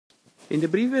In the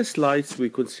previous slides, we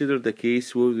considered the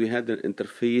case where we had an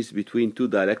interface between two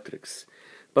dielectrics.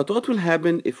 But what will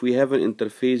happen if we have an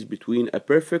interface between a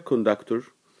perfect conductor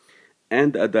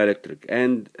and a dielectric?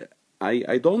 And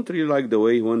I don't really like the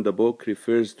way when the book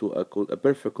refers to a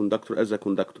perfect conductor as a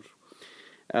conductor.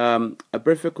 A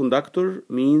perfect conductor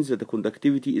means that the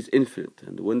conductivity is infinite,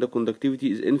 and when the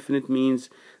conductivity is infinite means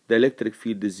the electric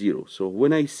field is zero. So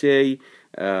when I say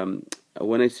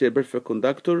perfect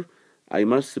conductor, I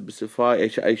must specify,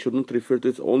 I should not refer to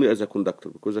it only as a conductor,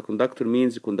 because a conductor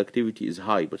means the conductivity is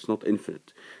high, but it's not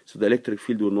infinite. So the electric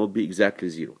field will not be exactly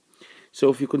zero. So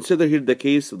if you consider here the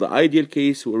case, the ideal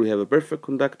case where we have a perfect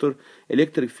conductor,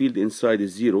 electric field inside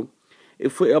is zero.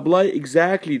 If we apply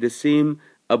exactly the same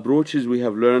approaches we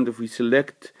have learned, if we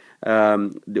select,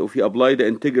 if we apply the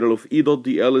integral of E dot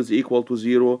dl is equal to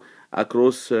zero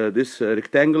across this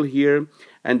rectangle here,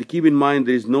 and keep in mind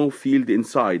there is no field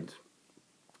inside.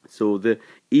 So the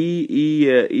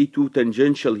E2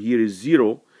 tangential here is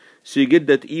zero. So you get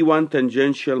that E1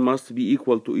 tangential must be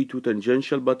equal to E2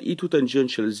 tangential, but E2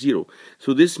 tangential is zero.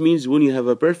 So this means when you have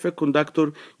a perfect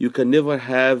conductor, you can never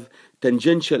have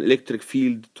tangential electric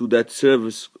field to that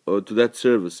surface.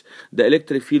 The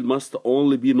electric field must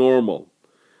only be normal.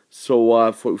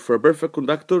 So for a perfect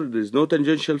conductor, there is no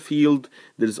tangential field.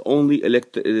 There is only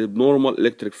normal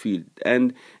electric field.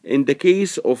 And in the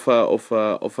case of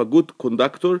a good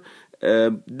conductor,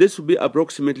 this will be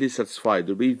approximately satisfied.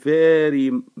 There will be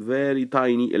very, very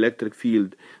tiny electric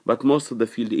field, but most of the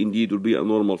field indeed will be a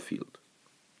normal field.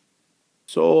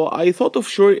 So I thought of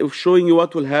showing you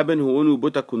what will happen when we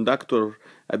put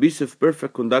a piece of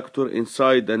perfect conductor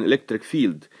inside an electric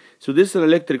field. So this is an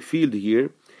electric field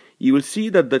here. You will see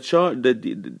that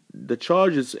the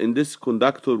charges in this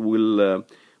conductor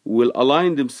will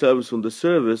align themselves on the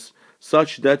surface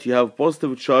such that you have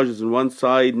positive charges on one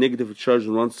side, negative charge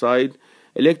on one side.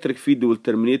 Electric field will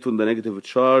terminate on the negative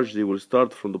charge. They will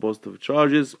start from the positive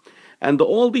charges. And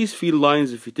all these field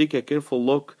lines, if you take a careful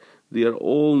look, they are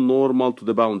all normal to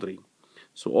the boundary.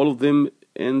 So all of them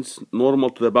ends normal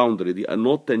to the boundary. They are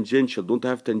not tangential, don't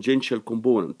have tangential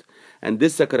component. And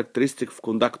this is a characteristic of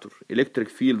conductor. Electric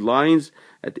field lines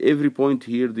at every point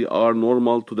here, they are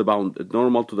normal to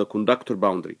the conductor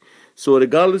boundary. So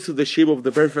regardless of the shape of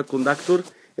the perfect conductor,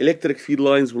 electric field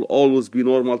lines will always be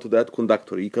normal to that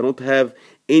conductor. You cannot have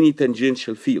any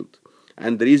tangential field.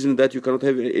 And the reason that you cannot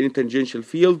have any tangential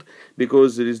field,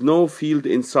 because there is no field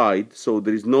inside, so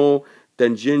there is no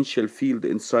tangential field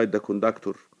inside the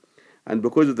conductor. And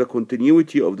because of the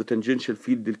continuity of the tangential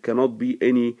field, there cannot be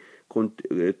any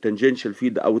tangential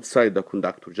field outside the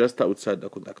conductor, just outside the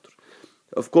conductor.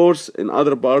 Of course, in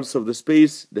other parts of the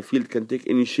space, the field can take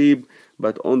any shape,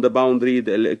 but on the boundary,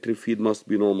 the electric field must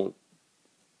be normal.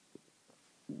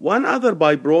 One other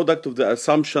byproduct of the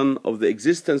assumption of the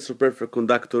existence of perfect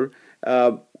conductor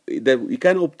that we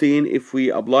can obtain if we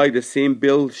apply the same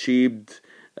bell-shaped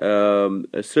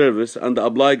surface and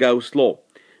apply Gauss law.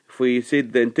 If we say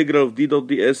the integral of d dot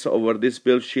ds over this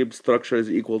bell-shaped structure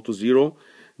is equal to zero,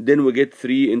 then we get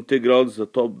three integrals: the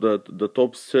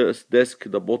top disk,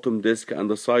 the bottom disk, and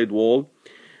the side wall.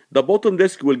 The bottom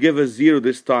disk will give us zero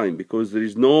this time because there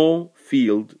is no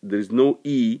field, there is no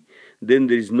E, then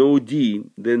there is no D,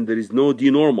 then there is no D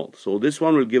normal. So this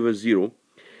one will give us zero.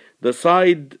 The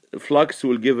side flux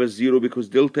will give us zero because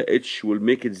delta H will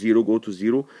make it zero, go to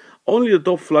zero. Only the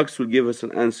top flux will give us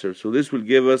an answer. So this will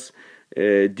give us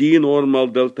D normal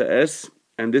delta S,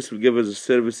 and this will give us a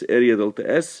surface area delta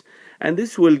S, and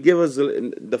this will give us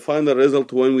the final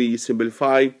result when we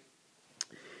simplify.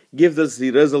 Gives us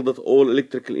the result that all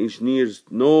electrical engineers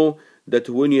know, that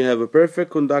when you have a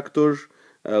perfect conductor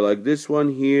like this one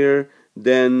here,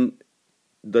 then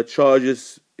the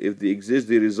charges, if they exist,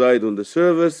 they reside on the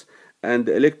surface, and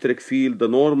the electric field, the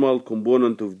normal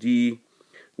component of D,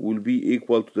 will be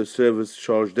equal to the surface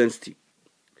charge density.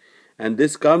 And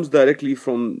this comes directly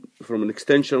from an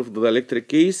extension of the electric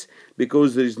case,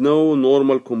 because there is no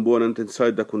normal component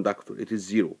inside the conductor. It is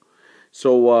zero.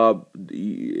 So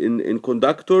in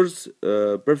conductors,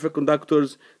 perfect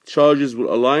conductors, charges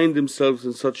will align themselves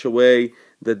in such a way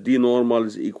that D normal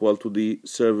is equal to the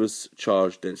surface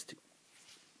charge density.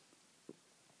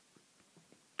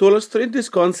 To illustrate this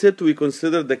concept, we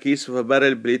consider the case of a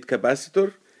barrel plate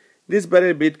capacitor. This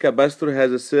barrel plate capacitor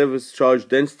has a surface charge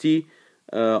density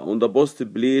on the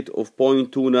positive plate of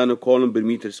 0.2 nanocoulomb per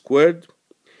meter squared.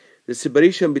 The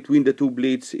separation between the two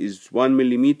plates is 1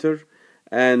 millimeter,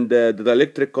 and the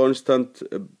dielectric constant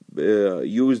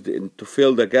used to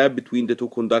fill the gap between the two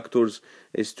conductors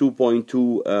is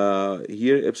 2.2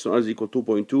 here, epsilon r is equal to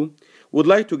 2.2. Would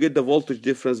like to get the voltage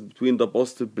difference between the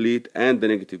positive plate and the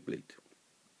negative plate.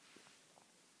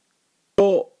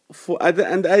 So,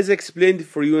 and as I explained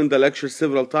for you in the lecture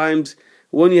several times,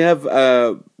 when you have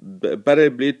a barrel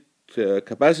plate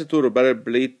capacitor or barrel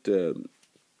plate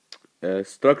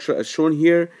structure as shown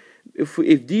here,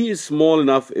 if D is small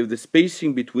enough, if the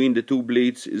spacing between the two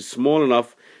plates is small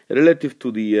enough relative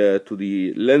to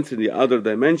the length in the other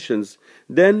dimensions,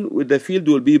 then the field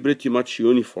will be pretty much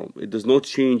uniform. It does not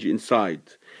change inside.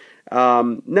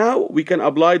 Now we can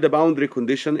apply the boundary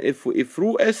condition. If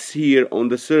rho s here on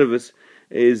the surface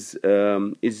is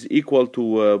equal to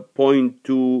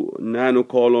 0.2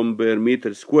 nanocoulomb per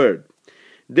meter squared,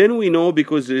 then we know,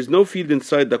 because there is no field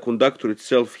inside the conductor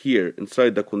itself here,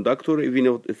 inside the conductor, even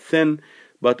though it's thin,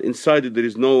 but inside it there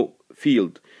is no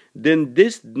field, then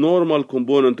this normal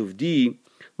component of D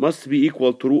must be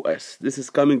equal to rho s. This is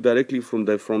coming directly from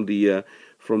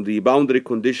the boundary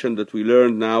condition that we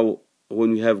learned now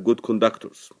when we have good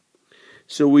conductors.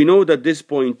 So we know that this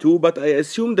 0.2, but I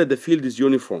assume that the field is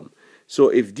uniform. So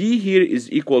if D here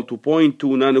is equal to 0.2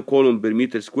 nanocoulomb per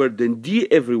meter squared, then D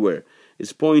everywhere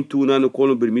is 0.2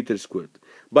 nanocoulomb per meter squared.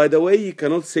 By the way, you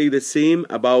cannot say the same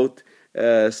about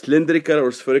cylindrical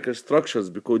or spherical structures,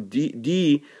 because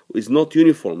D is not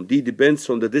uniform. D depends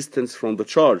on the distance from the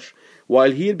charge.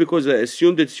 While here, because I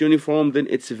assumed it's uniform, then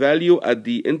its value at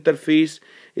the interface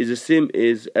is the same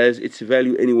as its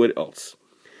value anywhere else.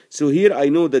 So here I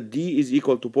know that D is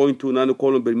equal to 0.2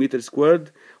 nanocoulomb per meter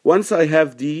squared. Once I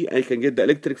have D, I can get the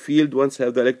electric field. Once I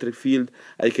have the electric field,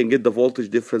 I can get the voltage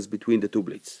difference between the two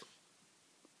plates.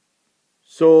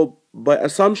 So by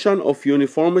assumption of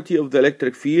uniformity of the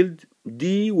electric field,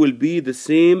 D will be the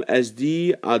same as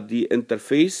D at the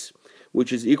interface,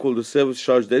 which is equal to surface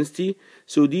charge density.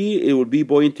 So D, it will be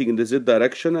pointing in the Z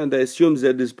direction, and I assume Z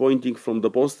is pointing from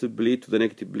the positive plate to the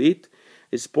negative plate.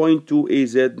 It's 0.2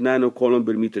 AZ nanocoulomb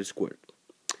per meter squared.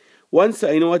 Once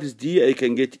I know what is D, I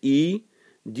can get E.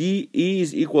 E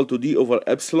is equal to D over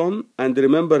epsilon, and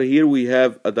remember here we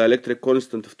have a dielectric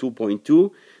constant of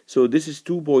 2.2, so this is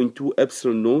 2.2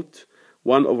 epsilon naught,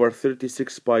 1 over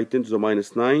 36 pi 10 to the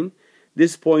minus 9.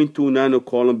 This 0.2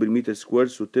 nanocoulomb per meter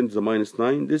squared, so 10 to the minus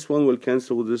 9. This one will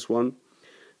cancel with this one.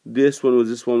 This one with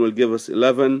this one will give us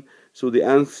 11. So the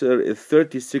answer is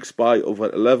 36 pi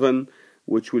over 11,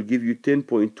 which will give you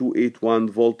 10.281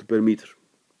 volt per meter.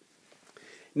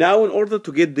 Now, in order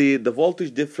to get the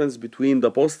voltage difference between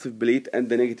the positive plate and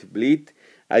the negative plate,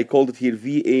 I called it here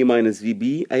VA minus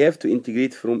VB. I have to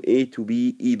integrate from A to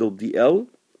B E dot dl.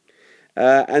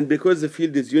 And because the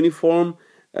field is uniform,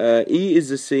 E is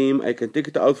the same. I can take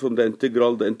it out from the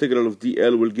integral. The integral of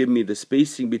dl will give me the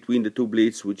spacing between the two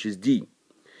plates, which is D.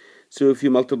 So if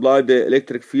you multiply the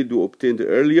electric field we obtained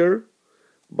earlier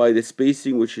by the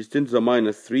spacing, which is 10 to the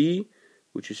minus 3,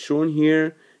 which is shown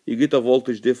here, you get a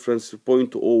voltage difference of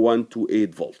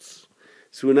 0.0128 volts.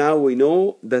 So now we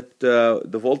know that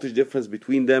the voltage difference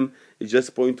between them is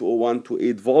just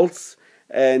 0.0128 volts.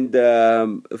 And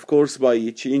of course, by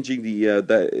changing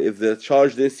if the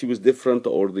charge density was different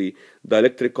or the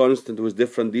dielectric constant was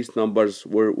different, these numbers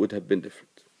would have been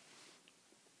different.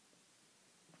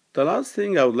 The last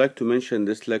thing I would like to mention in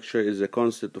this lecture is the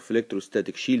concept of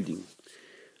electrostatic shielding.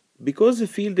 Because the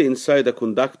field inside a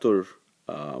conductor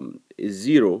is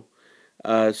zero,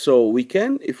 so we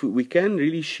can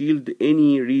really shield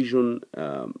any region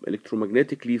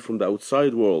electromagnetically from the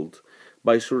outside world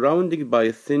by surrounding it by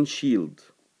a thin shield,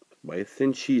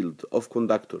 of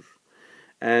conductor,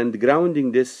 and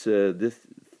grounding this thin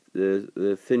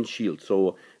shield.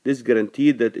 So this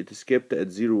guaranteed that it is kept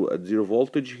at zero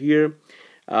voltage here,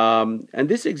 and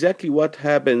this is exactly what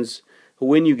happens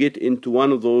when you get into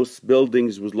one of those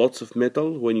buildings with lots of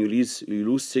metal, when you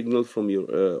lose signal from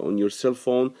on your cell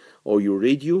phone or your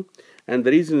radio. And the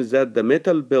reason is that the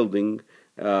metal building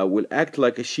will act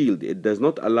like a shield. It does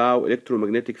not allow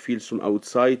electromagnetic fields from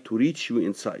outside to reach you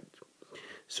inside.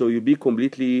 So you'll be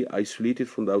completely isolated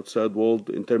from the outside world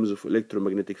in terms of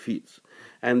electromagnetic fields.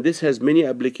 And this has many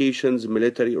applications,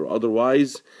 military or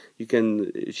otherwise. You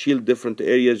can shield different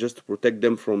areas just to protect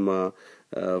them from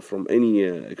any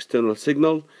external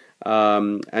signal.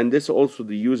 And this also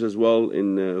the use as well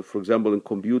in, for example, in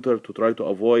computer, to try to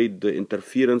avoid the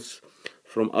interference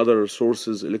from other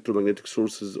sources, electromagnetic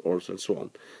sources, and so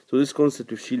on. So this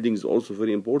concept of shielding is also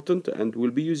very important, and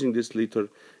we'll be using this later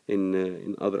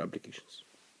in other applications.